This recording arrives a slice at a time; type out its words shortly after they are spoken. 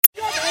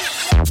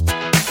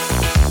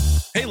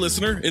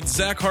listener, it's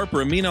Zach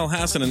Harper, Amin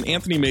Elhassan, and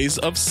Anthony Mays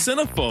of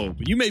Cinephobe.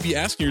 You may be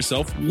asking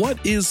yourself,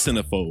 what is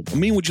Cinephobe?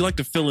 Amin, would you like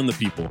to fill in the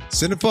people?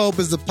 Cinephobe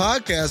is the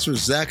podcast where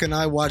Zach and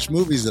I watch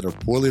movies that are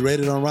poorly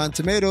rated on Rotten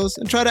Tomatoes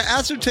and try to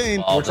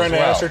ascertain... We're trying to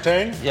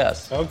ascertain?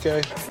 Yes.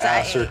 Okay.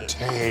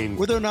 Ascertain.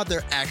 Whether or not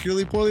they're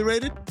accurately poorly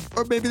rated,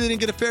 or maybe they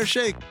didn't get a fair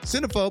shake.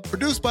 Cinephobe,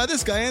 produced by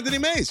this guy, Anthony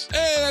Mays.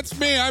 Hey, that's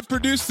me. I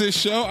produced this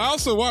show. I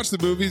also watch the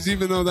movies,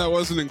 even though that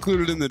wasn't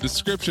included in the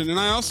description, and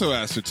I also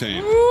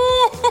ascertain.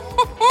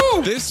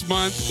 This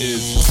month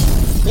is...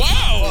 Wow!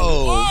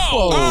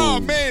 Whoa. Oh,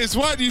 Maze,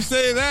 why do you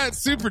say that?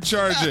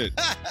 Supercharge it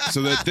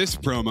so that this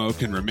promo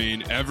can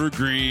remain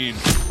evergreen.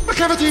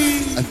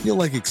 I feel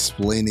like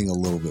explaining a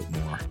little bit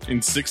more.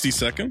 In 60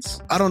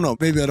 seconds? I don't know.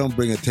 Maybe I don't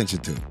bring attention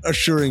to it.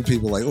 Assuring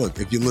people like, look,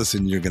 if you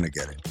listen, you're going to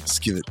get it.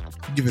 Just give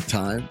it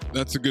time.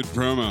 That's a good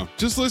promo.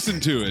 Just listen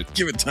to it.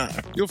 Give it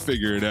time. You'll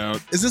figure it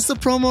out. Is this the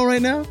promo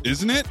right now?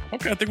 Isn't it?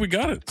 Okay, I think we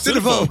got it.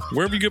 Cinephobe.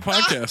 Wherever you get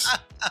podcasts.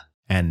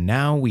 And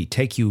now we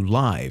take you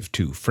live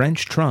to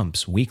French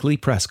Trump's weekly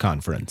press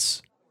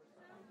conference.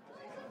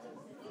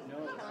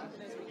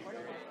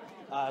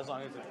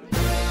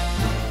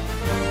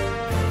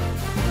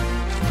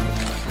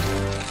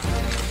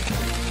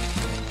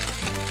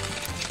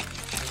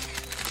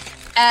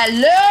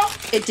 Hello,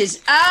 it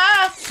is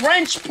I,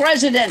 French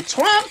President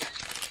Trump,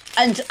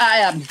 and I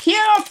am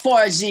here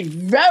for the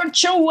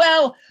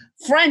virtual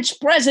French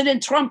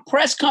President Trump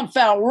press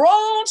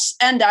conference,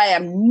 and I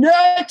am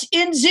not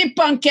in the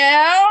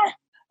bunker.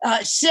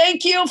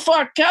 Thank you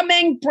for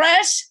coming,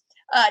 press.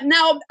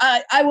 Now,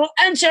 I will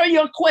answer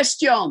your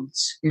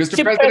questions.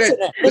 Mr.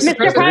 President. Mr.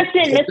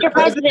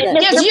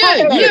 President. Yes,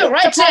 you,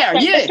 right there,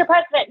 you. Mr.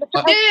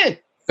 President.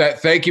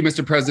 Thank you,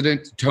 Mr.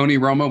 President. Tony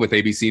Romo with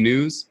ABC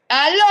News.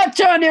 Hello,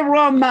 Tony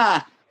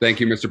Roma. Thank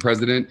you, Mr.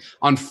 President.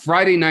 On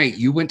Friday night,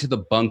 you went to the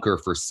bunker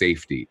for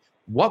safety.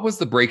 What was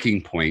the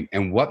breaking point,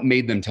 and what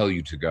made them tell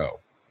you to go?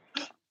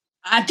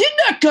 I did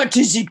not go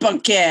to the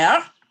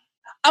bunker.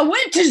 I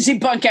went to the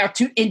bunker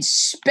to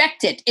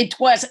inspect it. It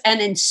was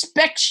an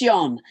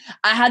inspection.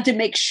 I had to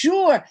make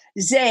sure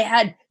they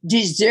had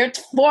dessert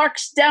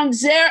forks down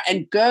there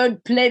and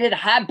gold-plated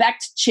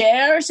high-backed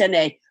chairs and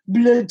a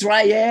blow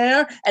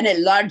dryer and a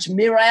large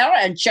mirror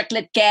and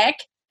chocolate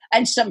cake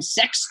and some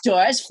sex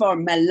toys for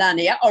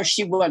Melania, or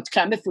she won't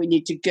come if we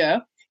need to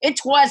go.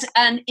 It was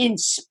an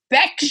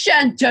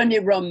inspection, Tony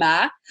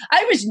Roma.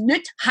 I was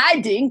not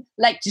hiding,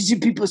 like the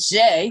people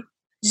say.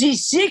 The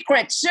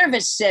Secret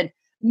Service said,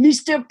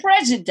 Mr.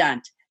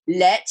 President,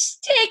 let's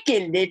take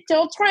a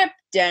little trip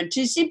down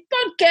to the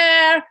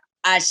bunker.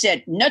 I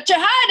said, not to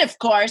hide, of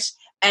course.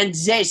 And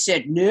they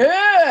said,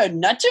 no,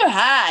 not to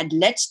hide.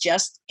 Let's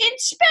just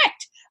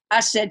inspect. I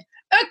said,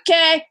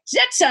 okay,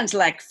 that sounds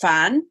like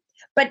fun.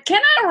 But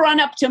can I run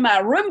up to my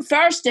room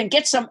first and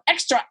get some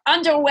extra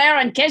underwear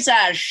in case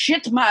I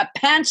shit my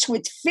pants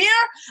with fear?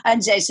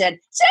 And they said,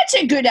 that's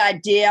a good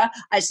idea.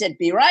 I said,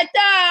 be right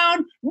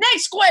down.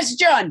 Next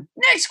question.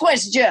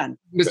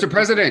 Mr.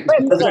 President.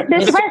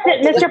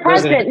 Mr.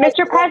 President.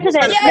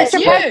 Yes,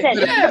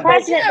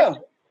 you.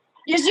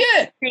 Yes,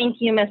 you.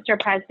 Thank you, Mr.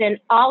 President.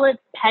 Olive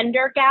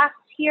Pendergast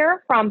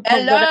here from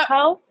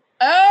Politico.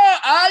 Oh,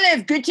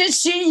 Olive, good to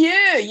see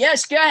you.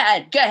 Yes, go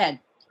ahead.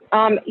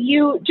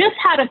 You just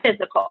had a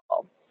physical.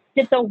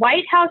 Did the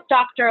White House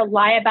doctor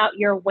lie about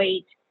your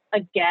weight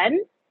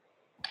again?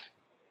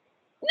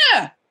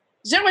 No.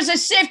 There was a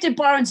safety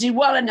bar on the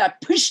wall and I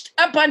pushed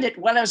up on it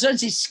while I was on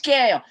the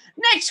scale.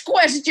 Next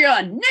question.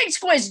 Mr.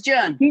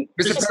 President.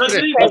 Mr.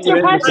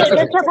 President.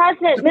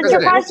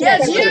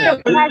 Yes, you.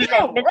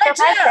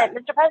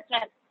 Mr.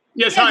 President.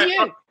 Yes, hi.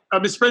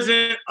 Mr.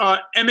 President,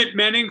 Emmett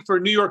Manning for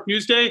New York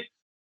Newsday.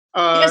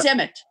 Yes,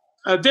 Emmett.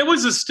 There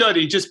was a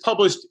study just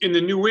published in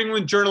the New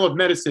England Journal of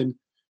Medicine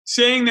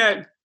saying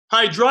that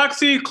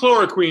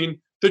hydroxychloroquine,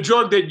 the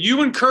drug that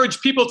you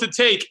encourage people to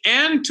take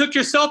and took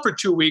yourself for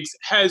 2 weeks,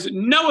 has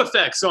no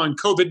effects on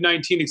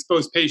COVID-19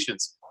 exposed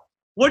patients.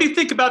 What do you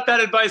think about that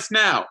advice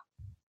now?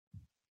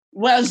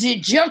 Well, the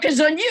joke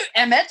is on you,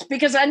 Emmett,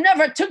 because I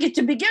never took it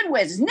to begin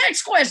with.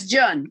 Next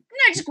question.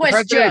 Mr.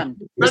 President.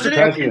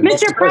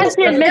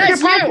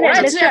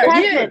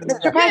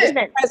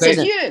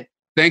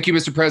 Thank you,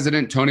 Mr.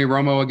 President. Tony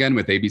Romo again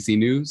with ABC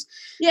News.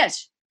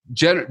 Yes.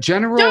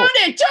 General.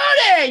 Tony!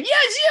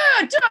 Yes,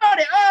 you,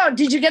 Tony! Oh,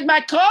 did you get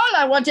my call?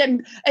 I want a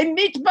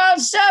meatball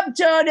sub,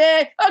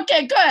 Tony.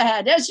 Okay, go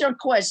ahead. That's your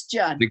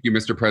question. Thank you,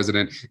 Mr.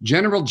 President.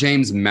 General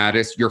James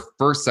Mattis, your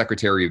first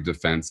Secretary of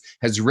Defense,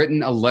 has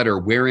written a letter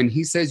wherein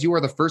he says you are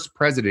the first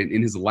president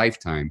in his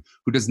lifetime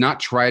who does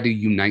not try to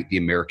unite the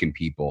American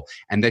people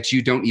and that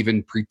you don't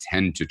even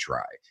pretend to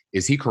try.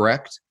 Is he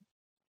correct?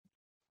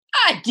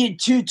 I did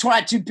too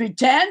try to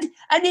pretend,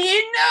 and he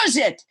knows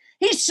it.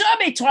 He saw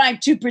me trying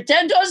to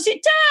pretend all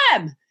the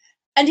time.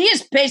 And he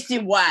is pasty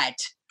white.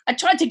 I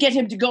tried to get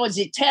him to go on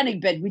the tanning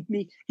bed with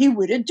me. He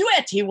wouldn't do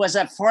it. He was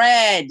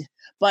afraid.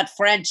 But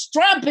French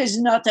Trump is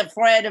not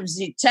afraid of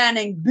the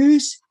tanning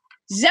booth.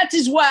 That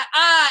is why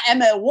I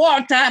am a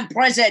wartime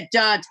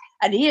president,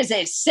 and he is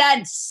a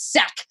sad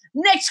sack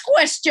Next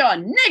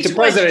question. Mr.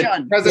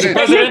 President. Mr.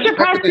 President,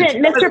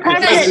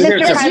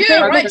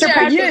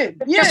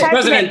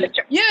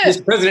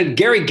 Mr. President,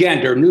 Gary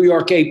Gander, New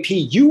York AP,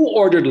 you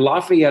ordered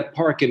Lafayette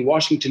Park in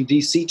Washington,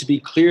 D.C. to be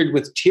cleared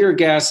with tear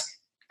gas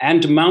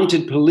and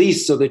mounted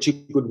police so that you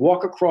could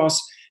walk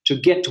across to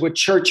get to a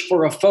church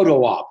for a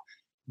photo op.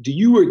 Do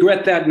you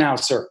regret that now,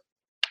 sir?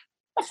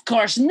 Of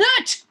course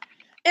not.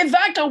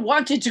 Ivanka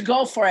wanted to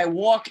go for a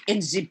walk in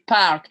the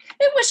park.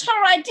 It was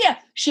her idea.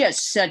 She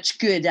has such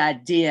good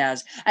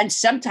ideas. And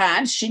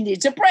sometimes she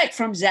needs a break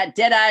from that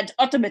dead-eyed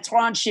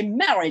automatron she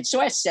married.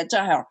 So I said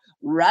to her,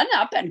 run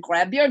up and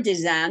grab your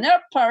designer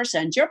purse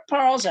and your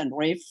pearls and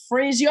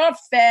refreeze your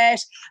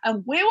face.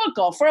 And we will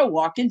go for a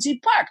walk in the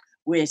park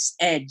with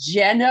a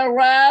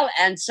general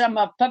and some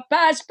of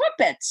Papa's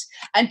puppets.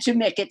 And to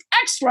make it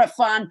extra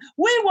fun,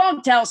 we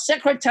won't tell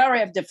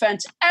Secretary of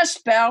Defense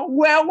Esper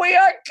where we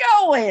are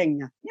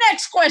going.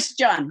 Next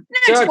question.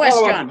 Sir,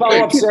 follow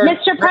up, sir.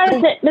 Mr.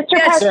 President,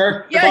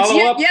 Sir,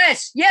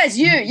 Yes.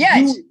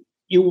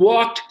 You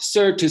walked,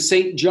 sir, to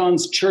St.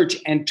 John's Church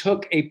and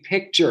took a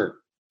picture.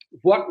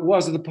 What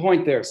was the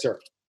point there,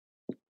 sir?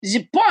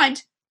 The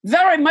point,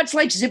 very much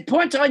like the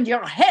point on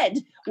your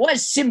head,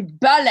 was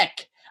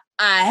symbolic.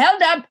 I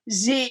held up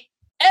the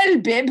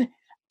L-bib,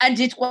 and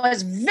it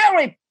was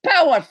very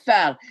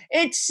powerful.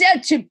 It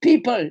said to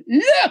people,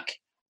 look,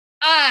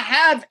 I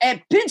have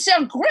a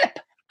pincer grip.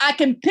 I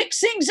can pick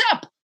things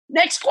up.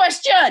 Next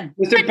question.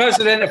 Mr.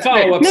 President, a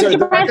follow-up, sir.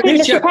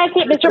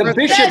 The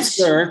bishop,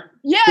 sir,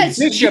 yes,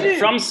 the bishop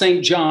from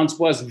St. John's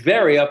was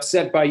very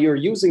upset by your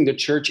using the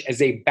church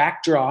as a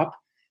backdrop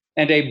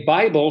and a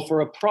Bible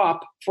for a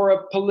prop for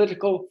a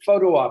political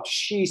photo op.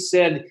 She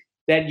said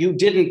that you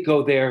didn't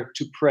go there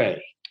to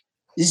pray.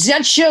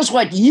 That shows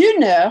what you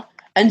know,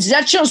 and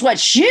that shows what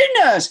she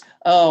knows.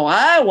 Oh,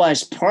 I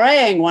was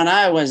praying when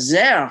I was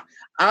there.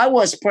 I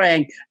was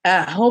praying,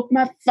 I hope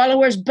my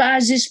followers buy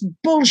this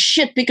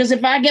bullshit, because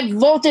if I get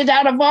voted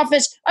out of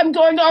office, I'm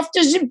going off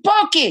to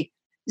Zimbabwe.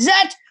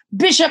 That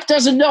bishop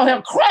doesn't know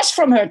her cross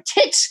from her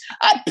tits.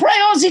 I pray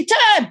all the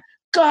time.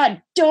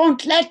 God,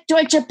 don't let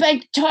Deutsche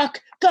Bank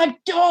talk. God,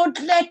 don't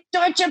let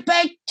Deutsche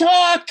Bank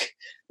talk.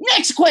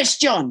 Next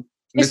question.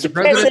 Mr.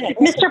 President.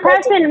 Mr.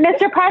 President.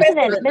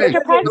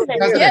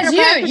 Yes,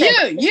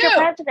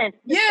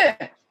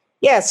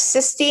 Yes,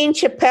 Sistine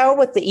Chapelle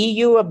with the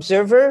EU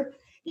Observer.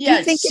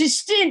 Yes,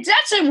 Sistine.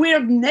 That's a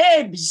weird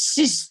name,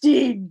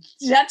 Sistine.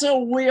 That's a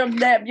weird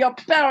name. Your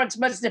parents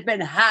must have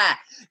been high.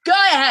 Go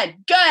ahead.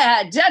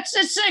 That's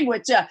the thing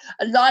with a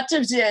lot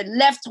of the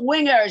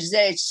left-wingers.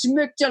 They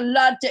smoked a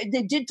lot.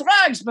 They did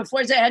drugs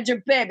before they had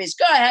your babies.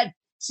 Go ahead,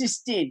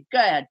 Sistine. Go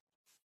ahead.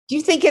 Do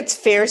you think it's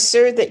fair,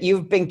 sir, that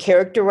you've been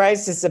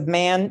characterized as a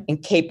man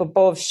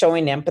incapable of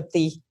showing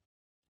empathy?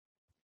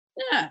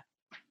 Yeah.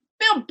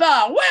 Bill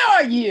Barr, where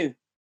are you?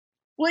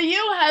 Will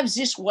you have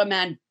this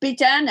woman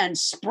beaten and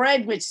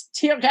sprayed with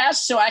tear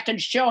gas so I can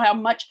show how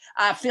much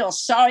I feel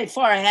sorry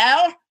for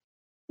her?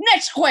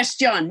 Next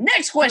question.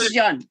 Mr.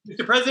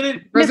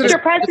 President. Mr.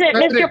 President.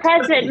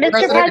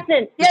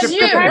 Yes,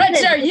 you. Right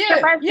there, you.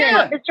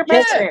 Mr.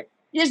 President.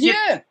 Yes, you.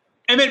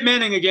 Emmett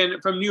Manning again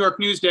from New York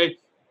Newsday.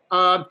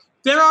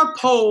 There are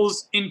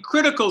polls in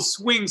critical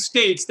swing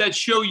states that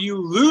show you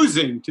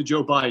losing to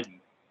Joe Biden.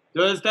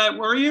 Does that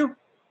worry you?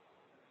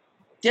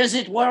 Does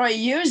it worry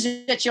you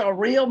that your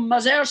real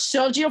mother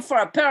sold you for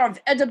a pair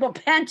of edible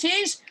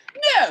panties?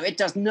 No, it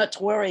does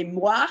not worry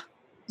moi.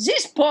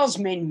 These polls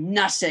mean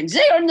nothing.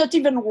 They are not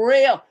even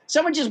real.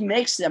 Someone just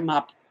makes them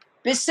up.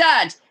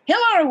 Besides,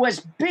 Hillary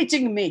was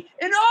beating me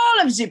in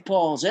all of the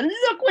polls. And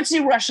look what the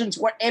Russians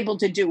were able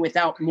to do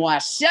without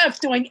myself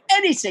doing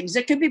anything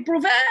that could be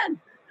proven.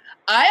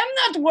 I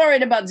am not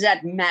worried about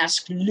that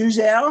masked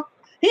loser.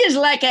 He is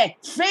like a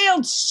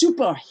failed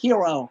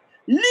superhero.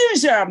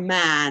 Loser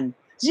man.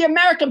 The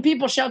American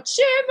people shout,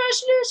 save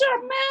us,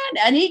 loser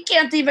man. And he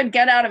can't even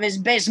get out of his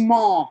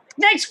basement.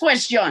 Next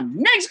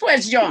question. Mr.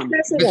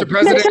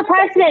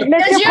 President.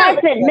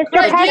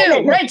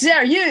 Right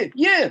there, you.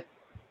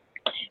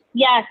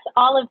 Yes,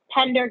 Olive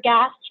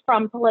Pendergast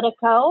from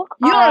Politico.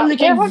 You are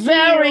looking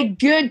very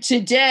good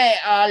today,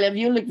 Olive.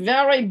 You look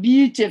very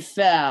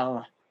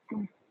beautiful.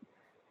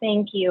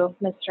 Thank you,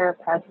 Mr.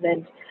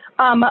 President.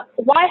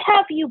 Why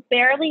have you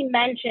barely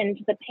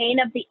mentioned the pain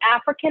of the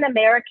African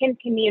American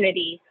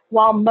community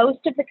while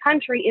most of the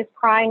country is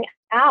crying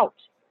out?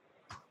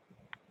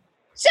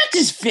 That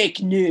is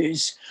fake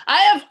news. I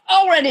have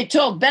already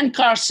told Ben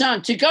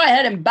Carson to go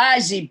ahead and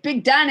buy the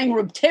big dining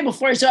room table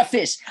for his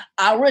office.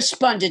 I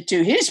responded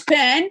to his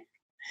pain.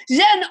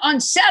 Then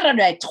on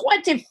Saturday,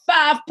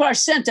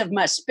 25% of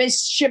my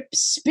spaceship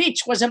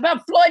speech was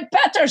about Floyd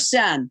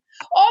Patterson.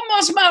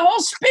 Almost my whole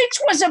speech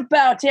was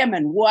about him,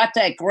 and what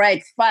a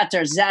great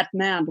fighter that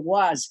man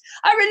was.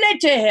 I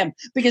relate to him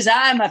because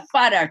I'm a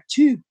fighter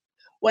too.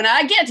 When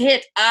I get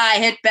hit, I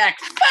hit back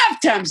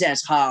 5 times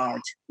as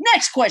hard.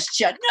 Next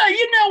question. No,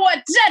 you know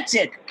what? That's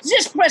it.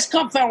 This press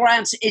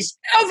conference is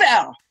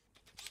over.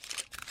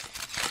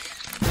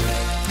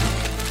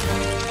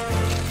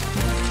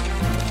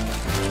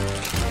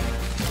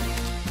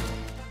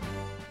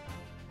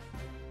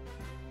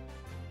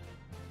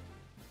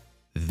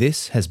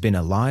 This has been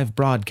a live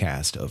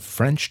broadcast of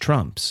French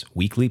Trump's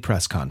weekly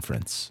press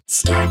conference.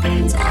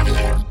 Starburns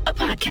Audio,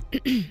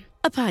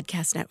 a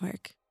podcast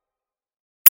network.